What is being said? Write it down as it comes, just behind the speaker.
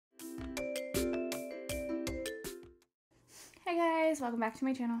guys, welcome back to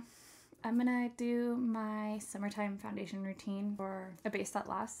my channel. I'm gonna do my summertime foundation routine for a base that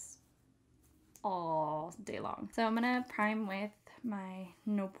lasts all day long. So I'm gonna prime with my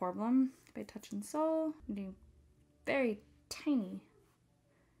Poreblem by Tatcha and Soul. I'm doing very tiny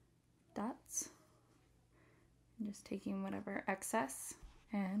dots. I'm just taking whatever excess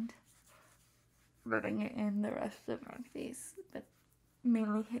and rubbing it in the rest of my face, but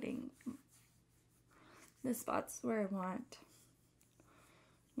mainly hitting the spots where I want,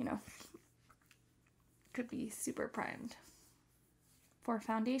 you know, could be super primed. For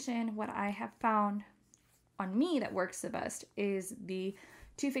foundation, what I have found on me that works the best is the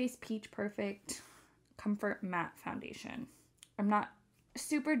Too Faced Peach Perfect Comfort Matte Foundation. I'm not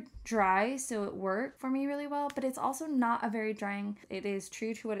super dry, so it worked for me really well, but it's also not a very drying. It is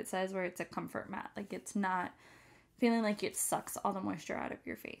true to what it says, where it's a comfort matte. Like, it's not feeling like it sucks all the moisture out of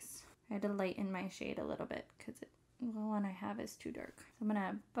your face. I had to lighten my shade a little bit because the one I have is too dark. So I'm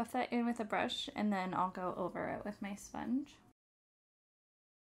gonna buff that in with a brush and then I'll go over it with my sponge.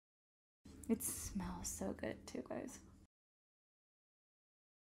 It smells so good too, guys.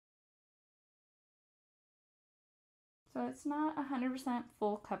 So it's not 100%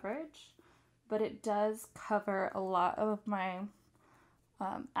 full coverage, but it does cover a lot of my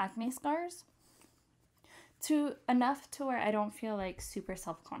acne scars, to enough to where I don't feel like super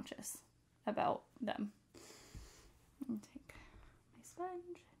self-conscious about them. I'll take my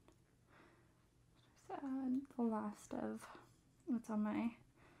sponge and just add the last of what's on my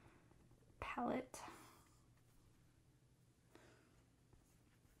palette.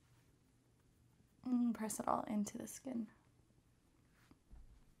 And press it all into the skin.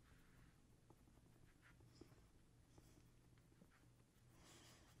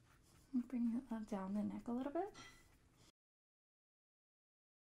 And bring it down the neck a little bit.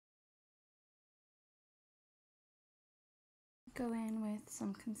 Go in with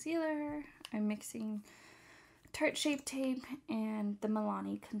some concealer. I'm mixing Tarte Shape Tape and the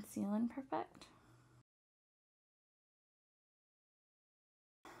Milani Conceal and Perfect.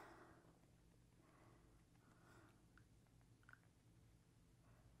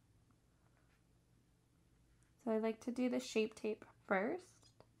 So I like to do the Shape Tape first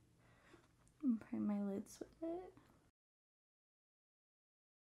and prime my lids with it.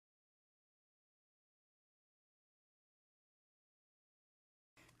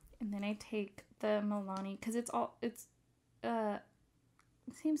 And then I take the Milani, because it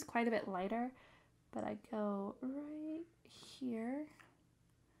seems quite a bit lighter, but I go right here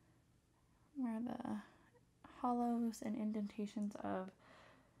where the hollows and indentations of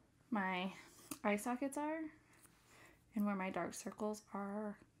my eye sockets are, and where my dark circles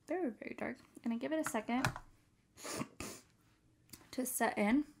are very, very dark. And I give it a second to set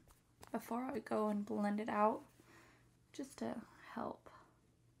in before I go and blend it out, just to help.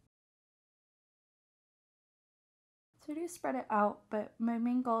 So I do spread it out, but my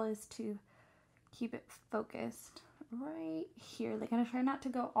main goal is to keep it focused right here. Like, I'm gonna try not to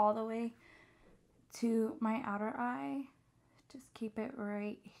go all the way to my outer eye. Just keep it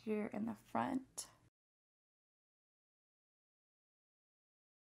right here in the front.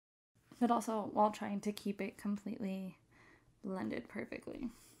 But also while trying to keep it completely blended perfectly.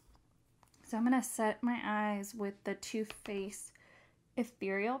 So I'm gonna set my eyes with the Too Faced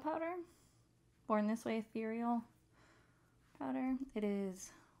Ethereal powder. Born This Way Ethereal powder. It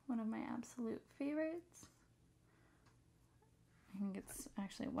is one of my absolute favorites. I think it's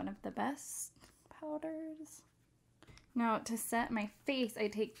actually one of the best powders. Now, to set my face, I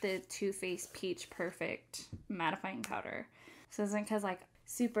take the Too Faced Peach Perfect mattifying powder. So it's because, like,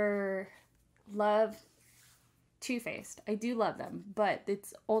 super love Too Faced. I do love them, but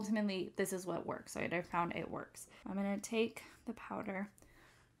it's ultimately, this is what works. So I found it works. I'm gonna take the powder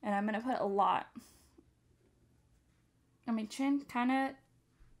and I'm gonna put a lot on my chin, kind of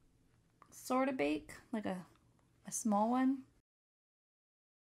sort of bake, like a small one.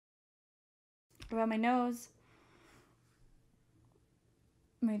 Around my nose,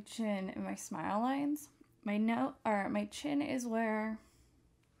 my chin, and my smile lines. My chin is where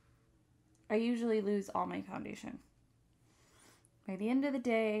I usually lose all my foundation. By the end of the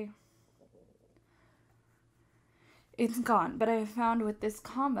day, it's gone. But I found with this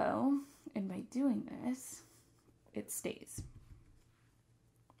combo, and by doing this, it stays.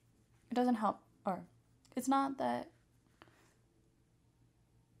 It doesn't help, or it's not that.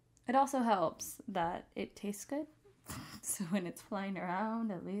 It also helps that it tastes good. So when it's flying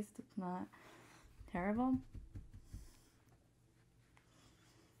around, at least it's not terrible.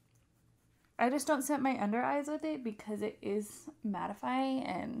 I just don't set my under eyes with it because it is mattifying,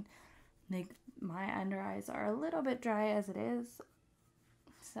 and like, my under eyes are a little bit dry as it is.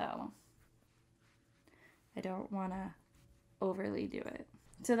 so I don't want to overly do it.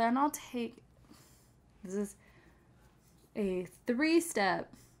 So then I'll take, this is a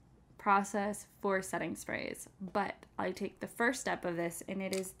 3-step process for setting sprays, but I take the first step of this, and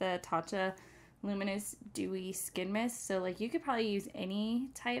it is the Tatcha Luminous Dewy Skin Mist. So like you could probably use any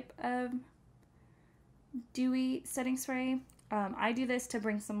type of dewy setting spray. I do this to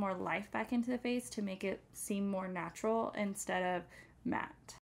bring some more life back into the face to make it seem more natural instead of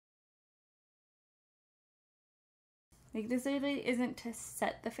matte. Like this really isn't to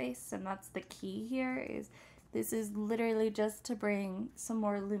set the face, and that's the key here, is this is literally just to bring some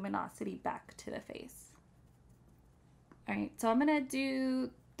more luminosity back to the face. Alright, so I'm gonna do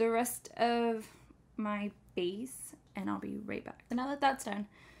the rest of my base and I'll be right back. So now that that's done,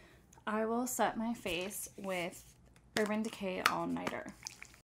 I will set my face with Urban Decay All Nighter.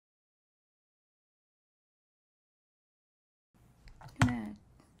 I'm gonna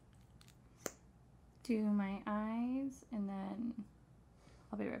do my eyes and then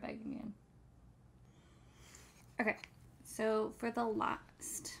I'll be right back again. Okay, so for the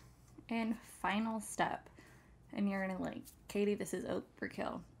last and final step, and you're gonna like, Katie, this is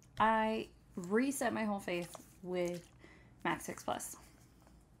overkill. I reset my whole face with MAC 6 Plus.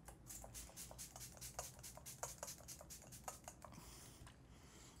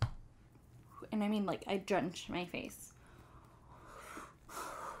 And I mean, like, I drench my face.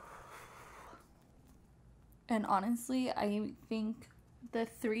 And honestly, I think the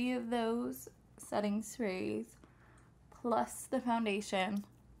 3 of those setting sprays plus the foundation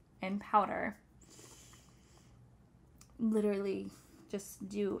and powder literally just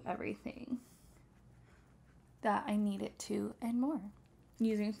do everything that I need it to and more.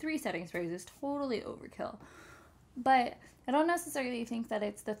 Using 3 setting sprays is totally overkill, but I don't necessarily think that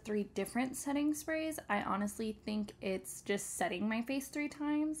it's the 3 different setting sprays. I honestly think it's just setting my face 3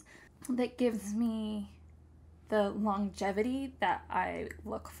 times that gives me the longevity that I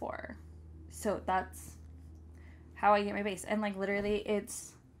look for. So that's how I get my base. And like literally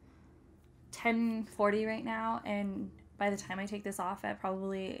it's 10:40 right now, and by the time I take this off at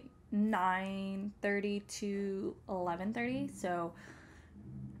probably 9:30 to 11:30, so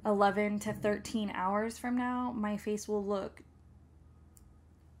 11 to 13 hours from now, my face will look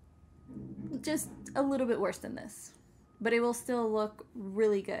just a little bit worse than this, but it will still look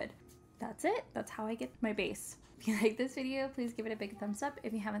really good. That's it. That's how I get my base. If you like this video, please give it a big thumbs up.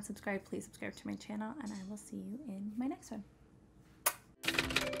 If you haven't subscribed, please subscribe to my channel, and I will see you in my next one.